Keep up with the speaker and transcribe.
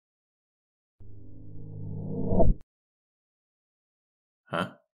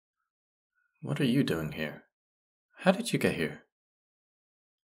Huh? What are you doing here? How did you get here?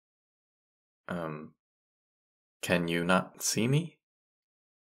 Can you not see me?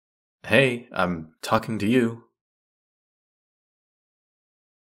 Hey, I'm talking to you.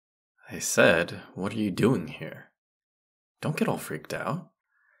 I said, what are you doing here? Don't get all freaked out.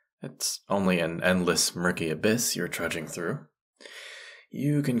 It's only an endless murky abyss you're trudging through.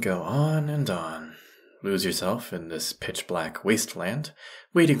 You can go on and on, lose yourself in this pitch-black wasteland,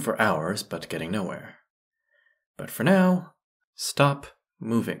 waiting for hours but getting nowhere. But for now, stop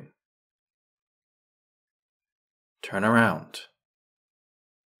moving. Turn around.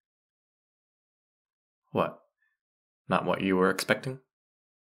 What? Not what you were expecting?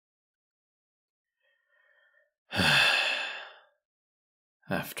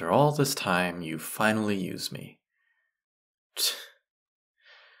 After all this time, you finally use me.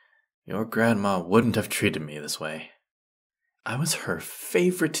 Your grandma wouldn't have treated me this way. I was her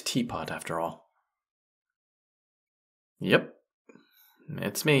favorite teapot, after all. Yep,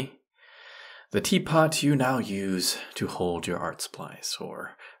 it's me. The teapot you now use to hold your art supplies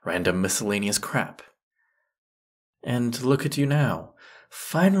or random miscellaneous crap. And look at you now,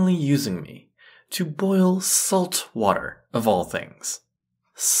 finally using me to boil salt water, of all things.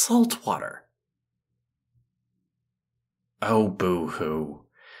 Salt water. Oh, boo-hoo.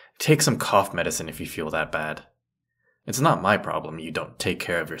 Take some cough medicine if you feel that bad. It's not my problem you don't take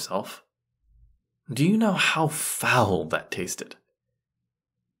care of yourself. Do you know how foul that tasted?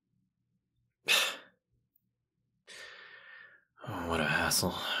 Oh, what a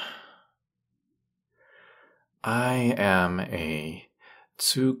hassle. I am a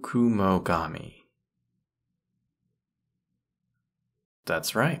Tsukumogami.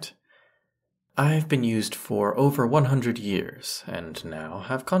 That's right. I've been used for over 100 years, and now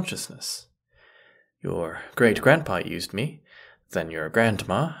have consciousness. Your great-grandpa used me, then your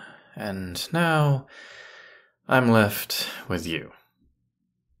grandma, and now I'm left with you.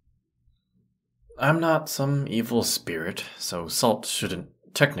 I'm not some evil spirit, so salt shouldn't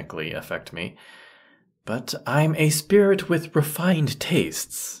technically affect me, but I'm a spirit with refined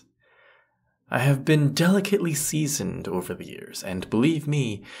tastes. I have been delicately seasoned over the years, and believe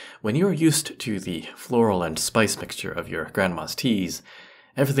me, when you're used to the floral and spice mixture of your grandma's teas,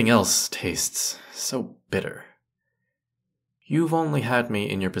 everything else tastes so bitter. You've only had me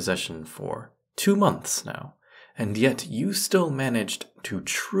in your possession for 2 months now, and yet you still managed to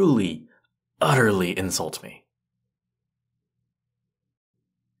truly, utterly insult me.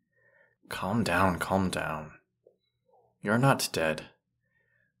 Calm down, calm down. You're not dead.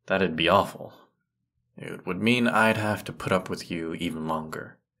 That'd be awful. It would mean I'd have to put up with you even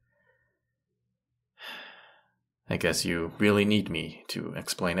longer. I guess you really need me to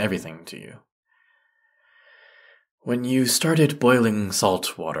explain everything to you. When you started boiling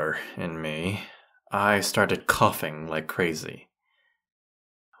salt water in me, I started coughing like crazy.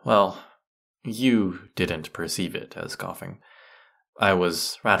 Well, you didn't perceive it as coughing. I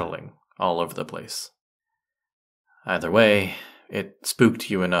was rattling all over the place. Either way, it spooked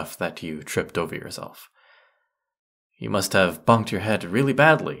you enough that you tripped over yourself. You must have bumped your head really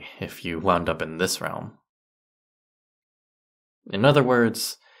badly if you wound up in this realm. In other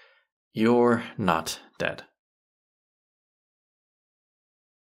words, you're not dead.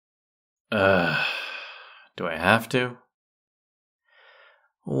 Do I have to?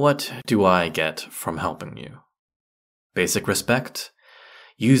 What do I get from helping you? Basic respect?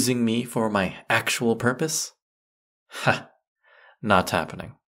 Using me for my actual purpose? Ha! Not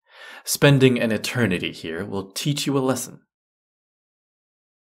happening. Spending an eternity here will teach you a lesson.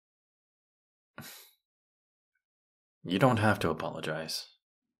 You don't have to apologize.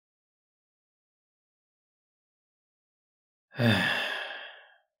 I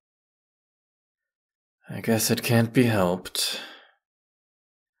guess it can't be helped.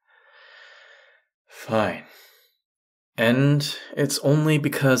 Fine. And it's only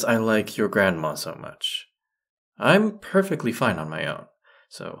because I like your grandma so much. I'm perfectly fine on my own,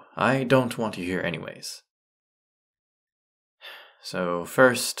 so I don't want you here anyways. So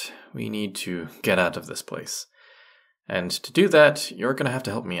first, we need to get out of this place. And to do that, you're gonna have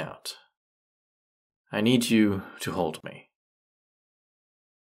to help me out. I need you to hold me.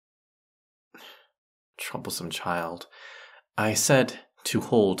 Troublesome child. I said to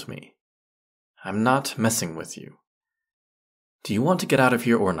hold me. I'm not messing with you. Do you want to get out of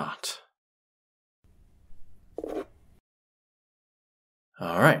here or not?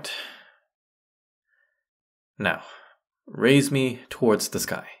 Alright. Now, raise me towards the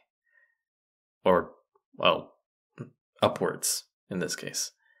sky. Or, well, upwards in this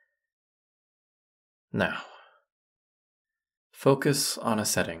case. Now, Focus on a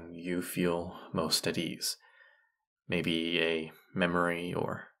setting you feel most at ease. Maybe a memory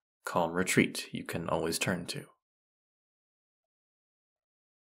or calm retreat you can always turn to.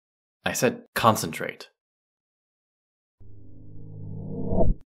 I said concentrate.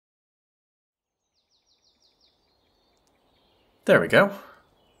 There we go.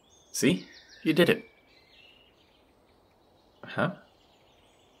 See? You did it. Huh?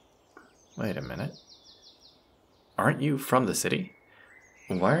 Wait a minute. Aren't you from the city?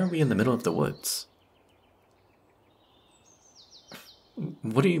 Why are we in the middle of the woods?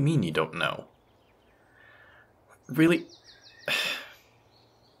 What do you mean you don't know? Really?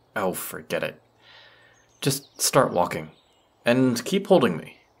 Oh, forget it. Just start walking. And keep holding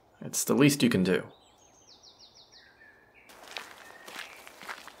me. It's the least you can do.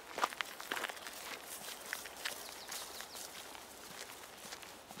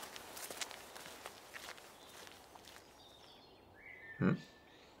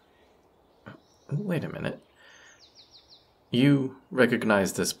 Wait a minute. You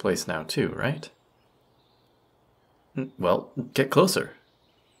recognize this place now too, right? Well, get closer.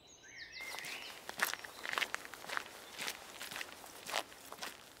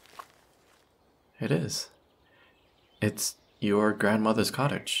 It is. It's your grandmother's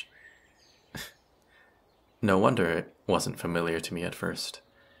cottage. No wonder it wasn't familiar to me at first.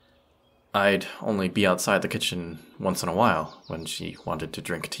 I'd only be outside the kitchen once in a while when she wanted to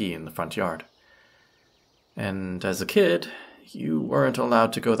drink tea in the front yard. And as a kid, you weren't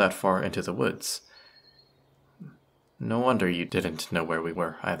allowed to go that far into the woods. No wonder you didn't know where we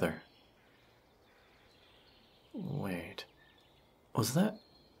were either. Wait, was that?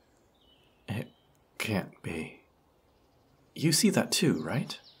 It can't be. You see that too,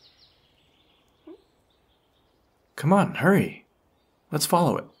 right? Come on, hurry. Let's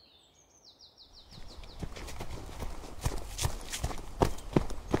follow it.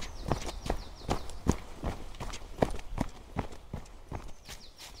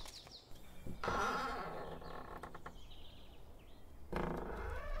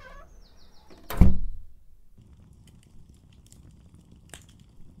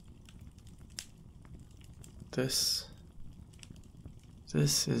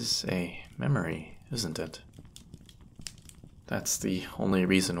 This is a memory, isn't it? That's the only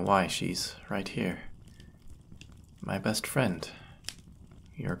reason why she's right here. My best friend,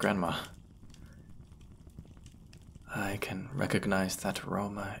 your grandma. I can recognize that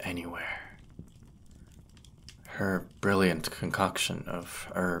aroma anywhere. Her brilliant concoction of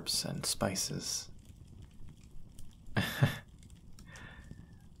herbs and spices.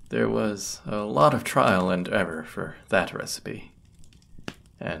 There was a lot of trial and error for that recipe,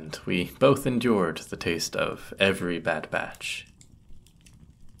 and we both endured the taste of every bad batch.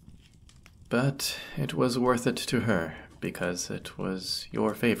 But it was worth it to her because it was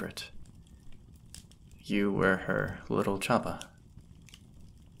your favorite. You were her little chapa.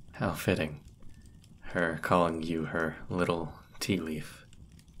 How fitting, her calling you her little tea leaf.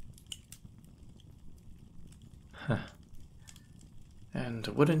 Huh. And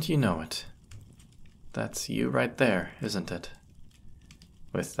wouldn't you know it? That's you right there, isn't it?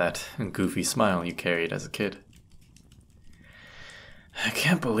 With that goofy smile you carried as a kid. I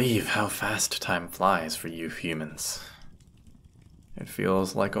can't believe how fast time flies for you humans. It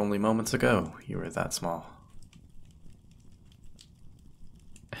feels like only moments ago you were that small.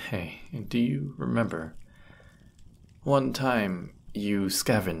 Hey, do you remember? One time you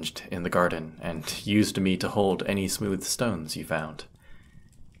scavenged in the garden and used me to hold any smooth stones you found.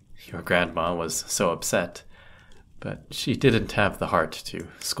 Your grandma was so upset, but she didn't have the heart to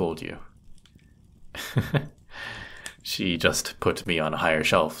scold you. She just put me on a higher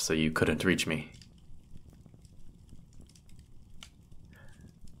shelf so you couldn't reach me.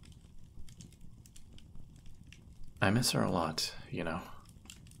 I miss her a lot, you know.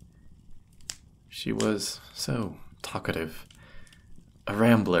 She was so talkative. A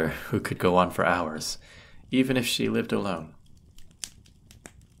rambler who could go on for hours, even if she lived alone.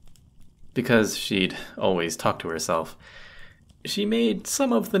 Because she'd always talk to herself, she made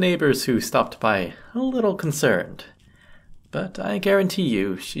some of the neighbors who stopped by a little concerned. But I guarantee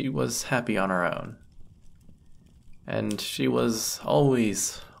you she was happy on her own. And she was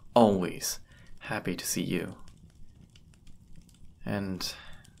always happy to see you. And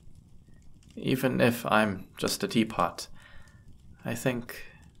even if I'm just a teapot, I think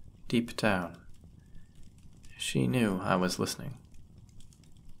deep down she knew I was listening.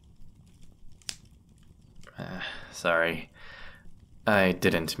 Sorry, I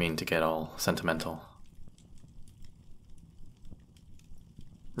didn't mean to get all sentimental.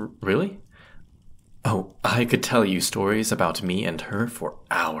 Really? Oh, I could tell you stories about me and her for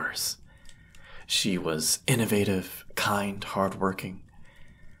hours. She was innovative, kind, hardworking.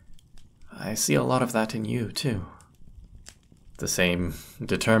 I see a lot of that in you, too. The same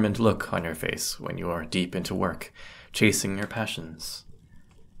determined look on your face when you are deep into work, chasing your passions.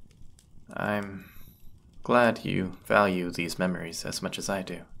 I'm glad you value these memories as much as I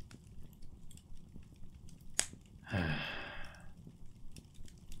do.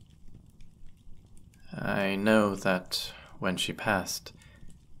 I know that when she passed,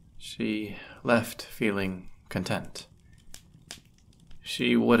 she left feeling content.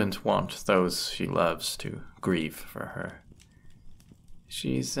 She wouldn't want those she loves to grieve for her.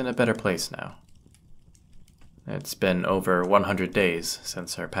 She's in a better place now. It's been over 100 days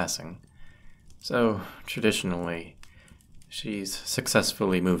since her passing, so traditionally, she's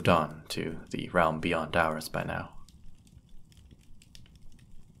successfully moved on to the realm beyond ours by now.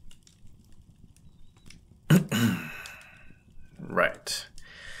 Right.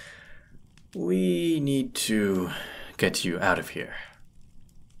 We need to get you out of here.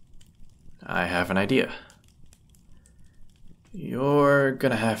 I have an idea. You're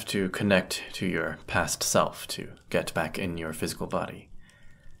gonna have to connect to your past self to get back in your physical body.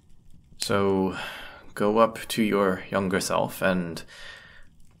 So, go up to your younger self and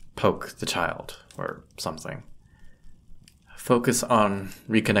poke the child, or something. Focus on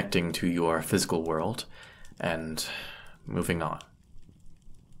reconnecting to your physical world and moving on.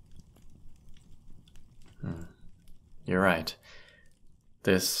 You're right.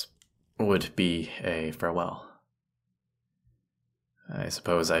 This would be a farewell. I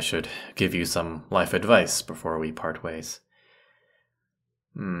suppose I should give you some life advice before we part ways.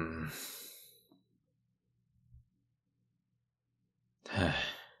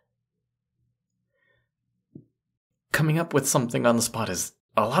 Coming up with something on the spot is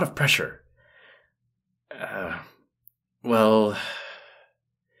a lot of pressure. Well,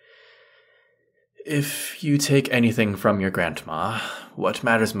 if you take anything from your grandma, what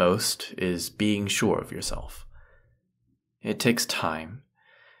matters most is being sure of yourself. It takes time,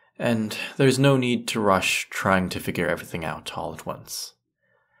 and there's no need to rush trying to figure everything out all at once.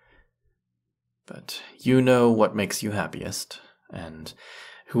 But you know what makes you happiest, and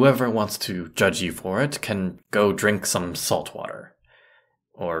whoever wants to judge you for it can go drink some salt water,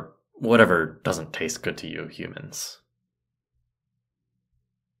 or whatever doesn't taste good to you humans.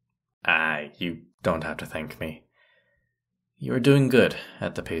 You don't have to thank me. You're doing good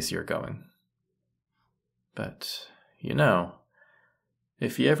at the pace you're going. But, you know,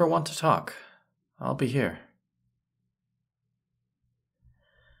 if you ever want to talk, I'll be here.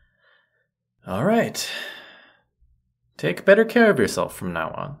 All right. Take better care of yourself from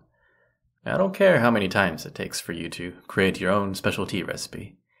now on. I don't care how many times it takes for you to create your own specialty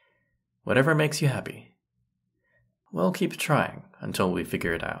recipe. Whatever makes you happy. We'll keep trying until we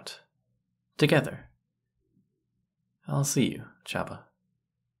figure it out. Together. I'll see you, Chaba.